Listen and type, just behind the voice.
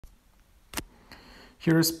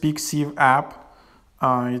Here's pixiv app.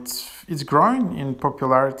 It's growing in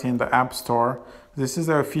popularity in the App Store. This is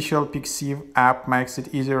the official pixiv app, makes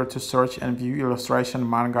it easier to search and view illustration,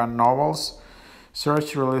 manga, and novels.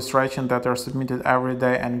 Search for illustrations that are submitted every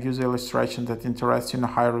day and view the illustration that interests you in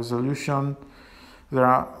high resolution.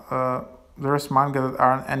 There's manga that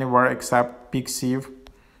aren't anywhere except pixiv,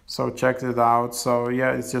 so check it out. So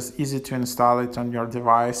yeah, it's just easy to install it on your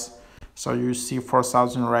device. So you see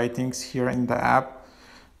 4,000 ratings here in the app.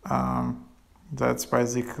 That's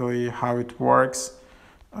basically how it works.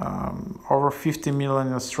 Over 50 million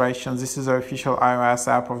illustrations. This is the official iOS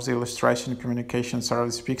app of the illustration communication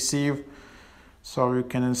service pixiv. So you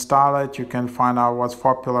can install it, you can find out what's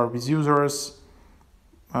popular with users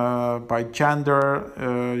by gender,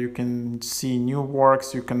 you can see new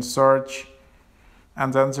works, you can search,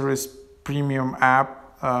 and then there is premium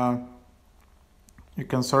app. You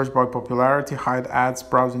can search by popularity, hide ads,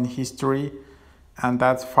 browsing history, and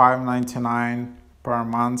that's $5.99 per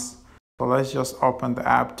month. So let's just open the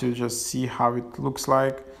app to just see how it looks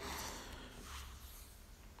like.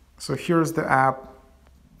 So here's the app.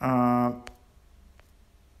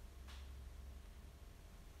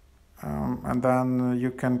 And then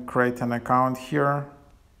you can create an account here,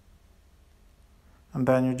 and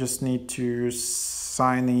then you just need to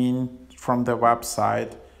sign in from the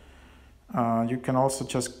website. You can also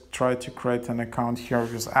just try to create an account here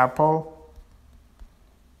with Apple.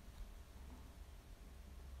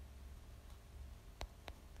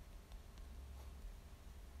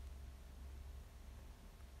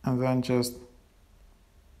 And then just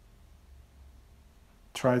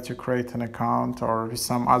try to create an account or with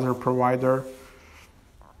some other provider.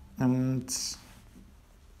 And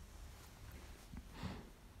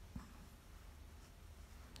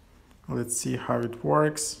let's see how it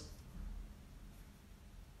works.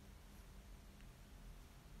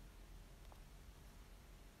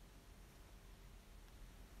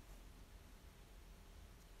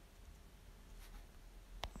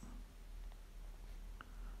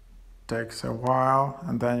 Takes a while,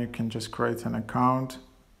 and then you can just create an account.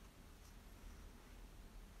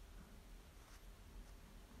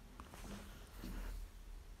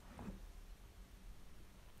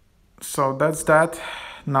 So that's that.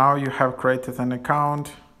 Now you have created an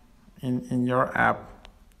account in your app,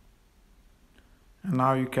 and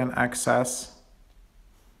now you can access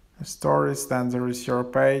the stories. Then there is your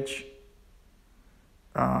page.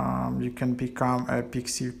 You can become a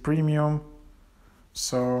pixiv premium.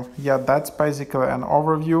 So yeah, that's basically an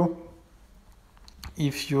overview.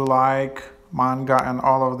 If you like manga and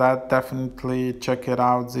all of that, definitely check it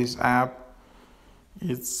out, this app.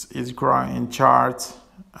 It's growing in charts.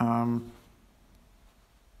 And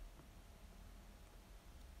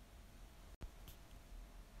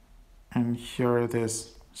here it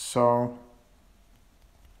is. So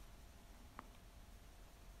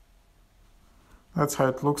that's how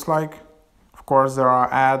it looks like. Of course, there are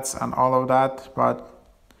ads and all of that, but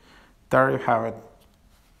there you have it.